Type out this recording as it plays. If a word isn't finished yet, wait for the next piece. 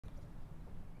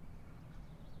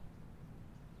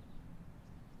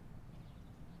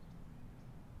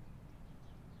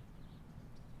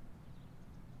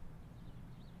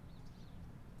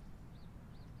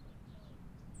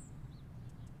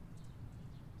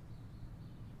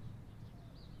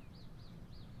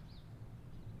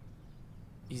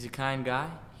He's a kind guy.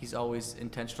 He's always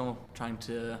intentional, trying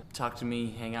to talk to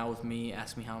me, hang out with me,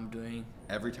 ask me how I'm doing.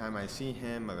 Every time I see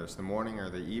him, whether it's the morning or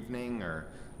the evening or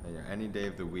any day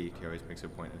of the week, he always makes a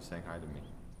point of saying hi to me.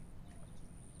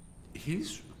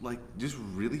 He's like just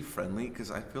really friendly,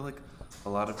 because I feel like a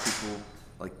lot of people,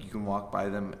 like, you can walk by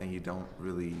them and you don't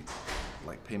really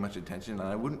like pay much attention, and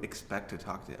I wouldn't expect to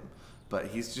talk to him, but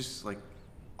he's just like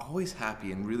always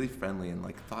happy and really friendly and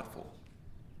like thoughtful.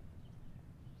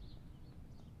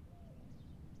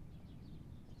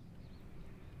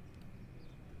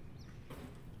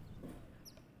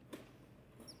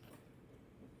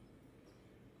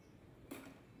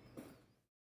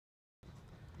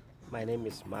 My name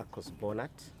is Marcus Bonat.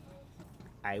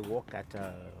 I work at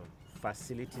a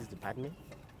facilities department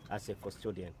as a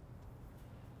custodian.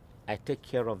 I take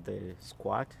care of the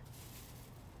squad,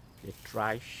 the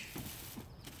trash,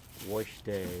 wash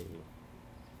the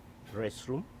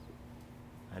restroom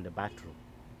and the bathroom.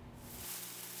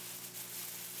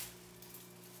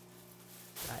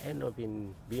 I ended up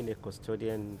being a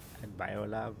custodian at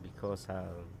Biola because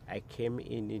I came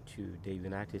into the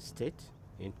United States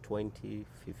in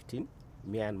 2015,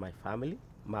 me and my family.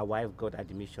 My wife got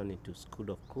admission into School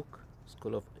of Cook,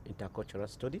 School of Intercultural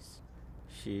Studies.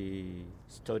 She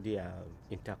studied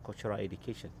intercultural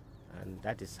education, and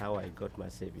that is how I got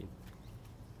myself in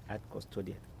at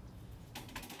custodian.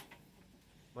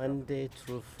 Monday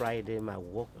through Friday, my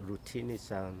work routine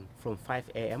is from 5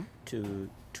 a.m. to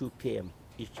 2 p.m.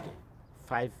 each day.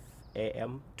 5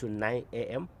 a.m. to 9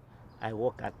 a.m. I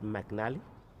work at McKinley,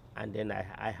 and then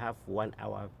I have 1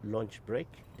 hour lunch break.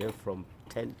 Then from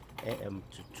 10 a.m.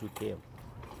 to 2 p.m.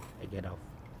 I get off.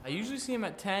 I usually see him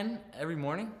at 10 every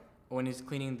morning when he's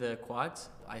cleaning the quads.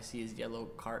 I see his yellow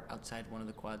cart outside one of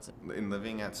the quads. In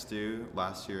living at Stu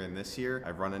last year and this year,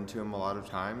 I've run into him a lot of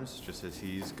times, just as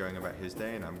he's going about his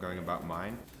day and I'm going about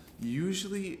mine.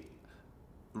 Usually,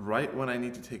 right when I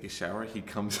need to take a shower, he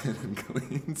comes in and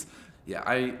cleans. Yeah,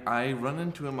 I run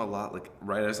into him a lot, like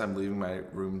right as I'm leaving my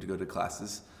room to go to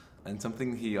classes. And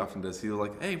something he often does, he'll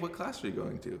like, hey, what class are you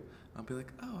going to? I'll be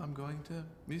like, oh, I'm going to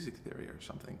music theory or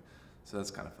something. So that's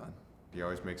kind of fun. He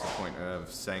always makes a point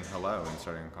of saying hello and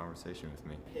starting a conversation with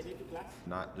me.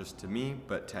 Not just to me,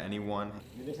 but to anyone.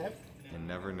 And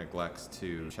never neglects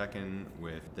to check in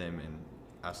with them and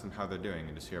ask them how they're doing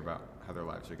and just hear about how their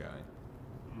lives are going.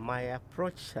 My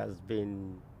approach has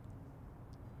been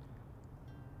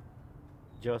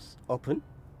just open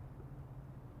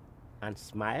and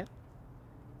smile,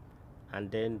 and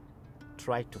then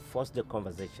try to force the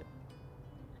conversation.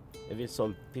 Even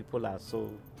some people are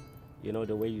so,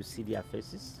 the way you see their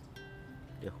faces,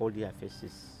 they hold their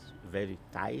faces very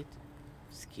tight,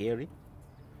 scary,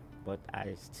 but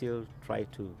I still try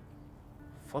to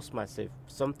force myself.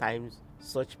 Sometimes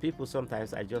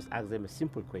I just ask them a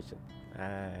simple question.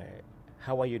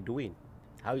 How are you doing?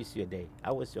 How is your day?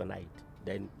 How was your night?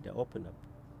 Then they open up.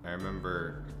 I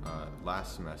remember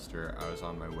last semester I was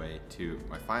on my way to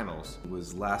my finals. It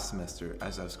was last semester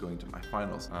as I was going to my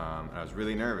finals. I was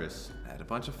really nervous. I had a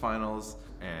bunch of finals.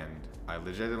 And I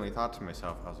legitimately thought to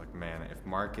myself, I was like, man, if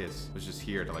Marcus was just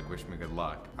here to like wish me good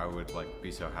luck, I would like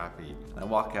be so happy. And I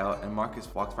walk out and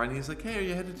Marcus walks by and he's like, hey, are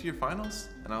you headed to your finals?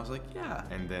 And I was like, yeah.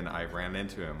 And then I ran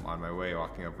into him on my way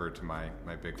walking over to my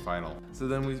big final. So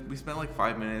then we spent like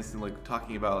 5 minutes and like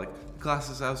talking about like the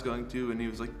classes I was going to, and he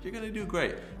was like, you're gonna do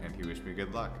great. And he wished me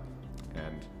good luck.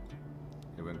 And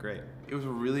it went great. It was a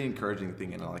really encouraging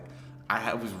thing, and like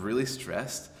I was really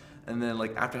stressed. And then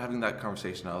like after having that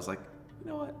conversation, I was like, you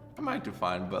know what? I might do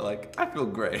fine, but like I feel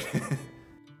great.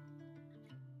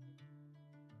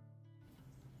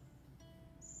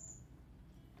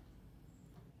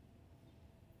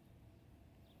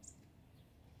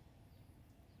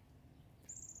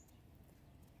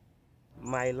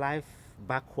 My life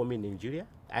back home in Nigeria,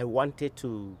 I wanted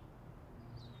to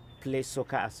play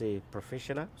soccer as a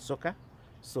professional soccer,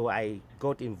 so I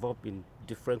got involved in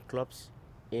different clubs.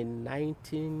 In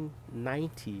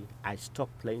 1990, I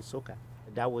stopped playing soccer.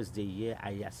 That was the year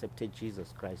I accepted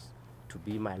Jesus Christ to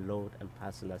be my Lord and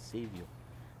personal Savior.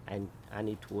 And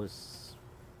it was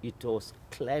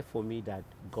clear for me that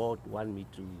God wanted me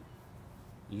to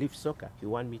leave soccer. He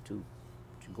wanted me to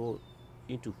go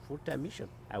into full-time mission.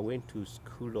 I went to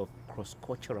School of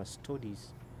Cross-Cultural Studies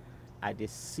at a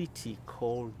city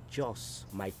called Jos.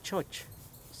 My church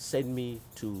sent me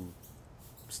to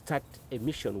start a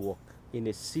mission work in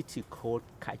a city called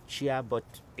Kachia, but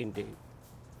in the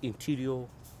interior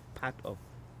part of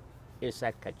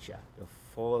inside Kachia. The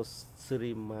first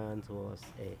 3 months was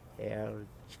a hell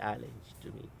challenge to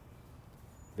me.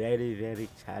 Very, very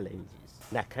challenges.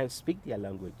 And I can't speak their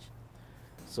language.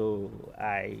 So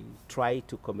I tried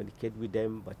to communicate with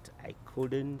them, but I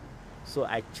couldn't. So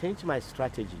I changed my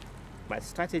strategy. My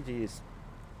strategy is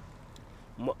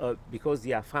because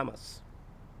they are farmers.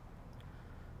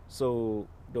 So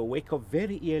they wake up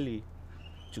very early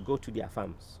to go to their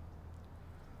farms.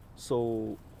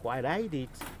 So what I did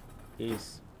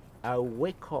is I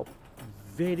wake up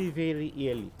very, very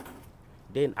early.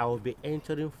 Then I will be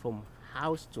entering from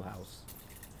house to house,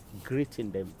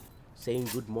 greeting them, saying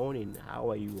good morning, how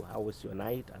are you, how was your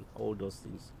night, and all those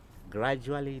things.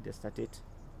 Gradually, they started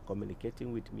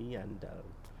communicating with me, and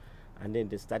then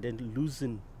they started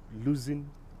losing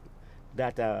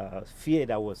that fear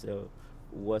that was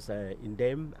in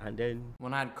them. And then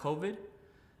When I had COVID,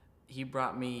 he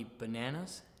brought me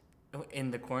bananas in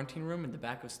the quarantine room in the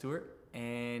back of Stewart,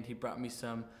 and he brought me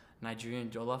some Nigerian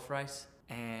jollof rice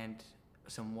and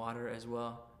some water as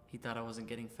well. He thought I wasn't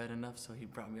getting fed enough, so he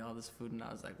brought me all this food, and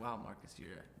I was like, wow, Marcus,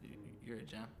 you're a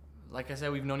gem. Like I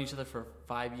said, we've known each other for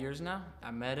 5 years now.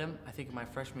 I met him, I think, in my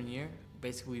freshman year.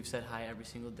 Basically, we've said hi every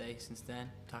single day since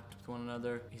then, talked to one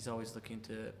another. He's always looking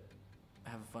to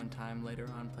have a fun time later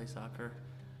on, play soccer.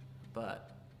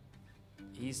 But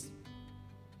he's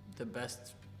the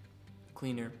best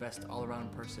cleaner, best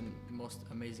all-around person, most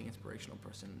amazing, inspirational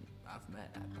person I've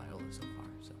met at Biola so far.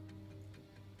 So.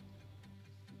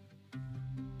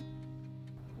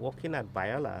 working at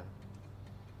Biola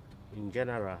in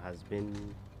general has been,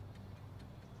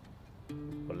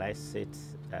 well, I said,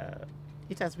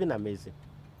 it has been amazing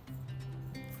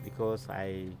because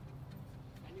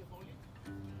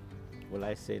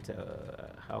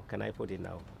how can I put it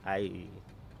now? I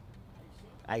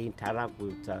interact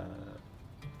with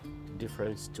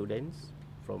different students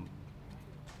from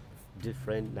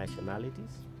different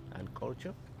nationalities and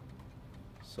culture,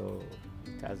 so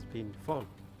it has been fun.